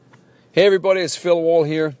Hey everybody, it's Phil Wall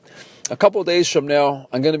here. A couple of days from now,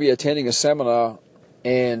 I'm going to be attending a seminar,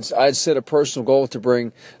 and I'd set a personal goal to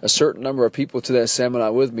bring a certain number of people to that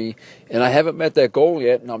seminar with me, and I haven't met that goal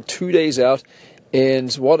yet, and I'm 2 days out,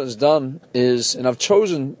 and what it's done is, and I've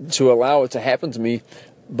chosen to allow it to happen to me,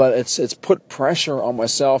 but it's put pressure on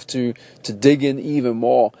myself to dig in even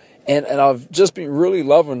more. And I've just been really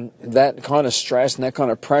loving that kind of stress and that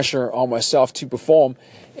kind of pressure on myself to perform.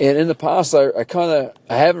 And in the past, I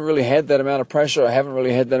haven't really had that amount of pressure. I haven't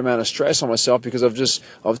really had that amount of stress on myself because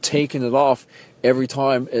I've taken it off every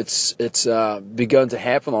time it's begun to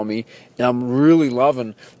happen on me. And I'm really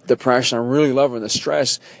loving the pressure. I'm really loving the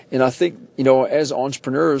stress. And I think, as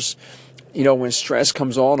entrepreneurs, when stress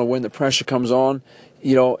comes on or when the pressure comes on,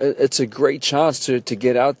 it's a great chance to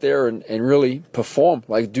get out there and really perform,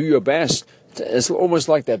 like do your best. It's almost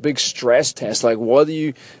like that big stress test, like what are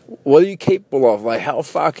you capable of, like how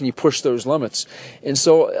far can you push those limits. And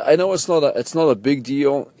so I know it's not a big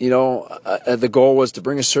deal. The goal was to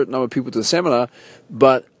bring a certain number of people to the seminar,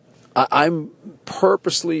 but I'm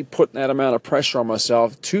purposely putting that amount of pressure on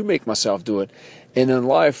myself to make myself do it. And in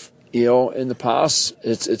life, in the past,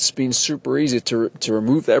 it's been super easy to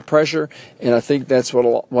remove that pressure, and I think that's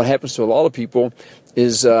what happens to a lot of people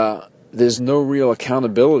is there's no real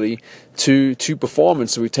accountability to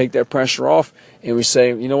performance. So we take that pressure off, and we say,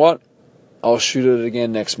 you know what, I'll shoot it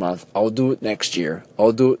again next month. I'll do it next year.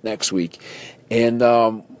 I'll do it next week, and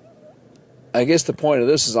I guess the point of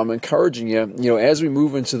this is I'm encouraging you, as we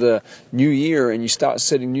move into the new year and you start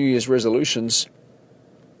setting New Year's resolutions,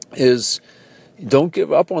 is don't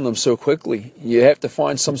give up on them so quickly. You have to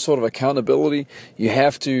find some sort of accountability. You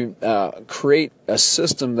have to create a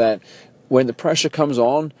system that when the pressure comes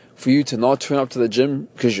on for you to not turn up to the gym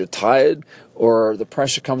because you're tired, or the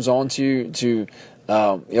pressure comes on to you to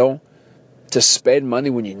spend money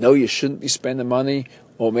when you know you shouldn't be spending money,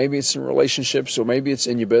 or maybe it's in relationships, or maybe it's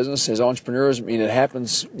in your business. As entrepreneurs, I mean, it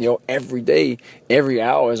happens, every day, every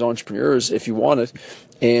hour as entrepreneurs if you want it.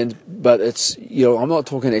 But it's, I'm not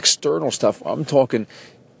talking external stuff. I'm talking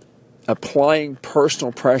applying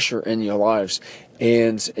personal pressure in your lives.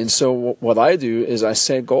 And so what I do is I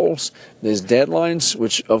set goals. There's deadlines,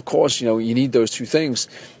 which of course, you need those two things.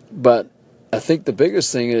 But I think the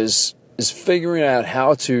biggest thing is figuring out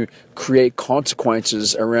how to create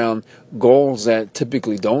consequences around goals that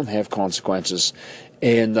typically don't have consequences,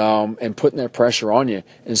 and putting that pressure on you.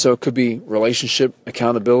 And so it could be relationship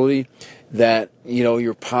accountability, that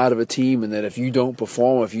you're part of a team, and that if you don't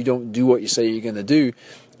perform, if you don't do what you say you're going to do,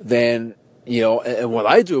 then and what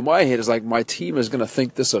I do in my head is like, my team is going to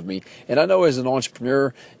think this of me. And I know as an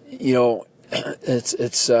entrepreneur,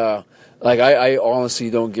 it's like I honestly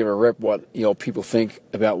don't give a rip what people think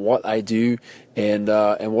about what I do, and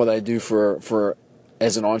what I do for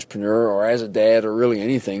as an entrepreneur or as a dad or really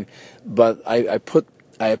anything. But I put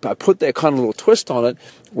that kind of little twist on it,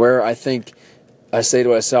 where I say to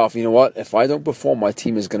myself, you know what, if I don't perform, my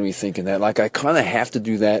team is going to be thinking that. Like, I kind of have to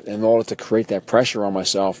do that in order to create that pressure on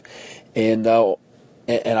myself. And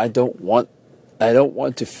I don't want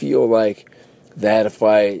to feel like that if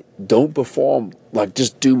I don't perform, like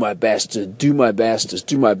just do my best,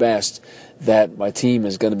 that my team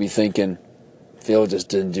is going to be thinking, Phil just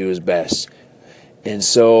didn't do his best. And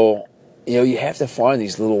so, you have to find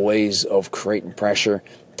these little ways of creating pressure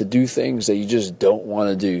to do things that you just don't want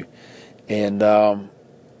to do. And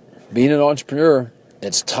being an entrepreneur,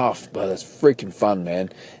 it's tough, but it's freaking fun, man.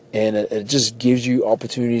 And it just gives you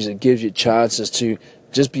opportunities. It gives you chances to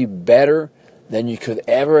just be better than you could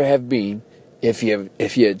ever have been if you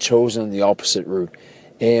had chosen the opposite route.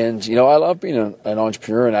 And I love being an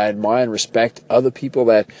entrepreneur, and I admire and respect other people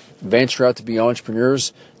that venture out to be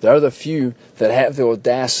entrepreneurs. There are the few that have the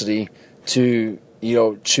audacity to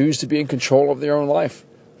choose to be in control of their own life.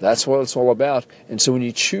 That's what it's all about. And so when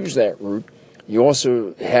you choose that route, you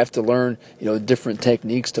also have to learn different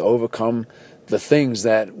techniques to overcome the things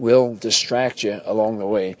that will distract you along the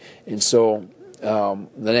way. And so the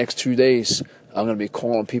next 2 days, I'm going to be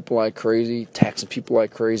calling people like crazy, texting people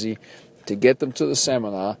like crazy, to get them to the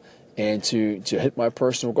seminar and to hit my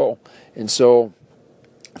personal goal. And so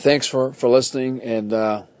thanks for listening,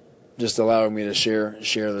 and just allowing me to share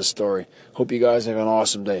this story. Hope you guys have an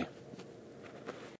awesome day.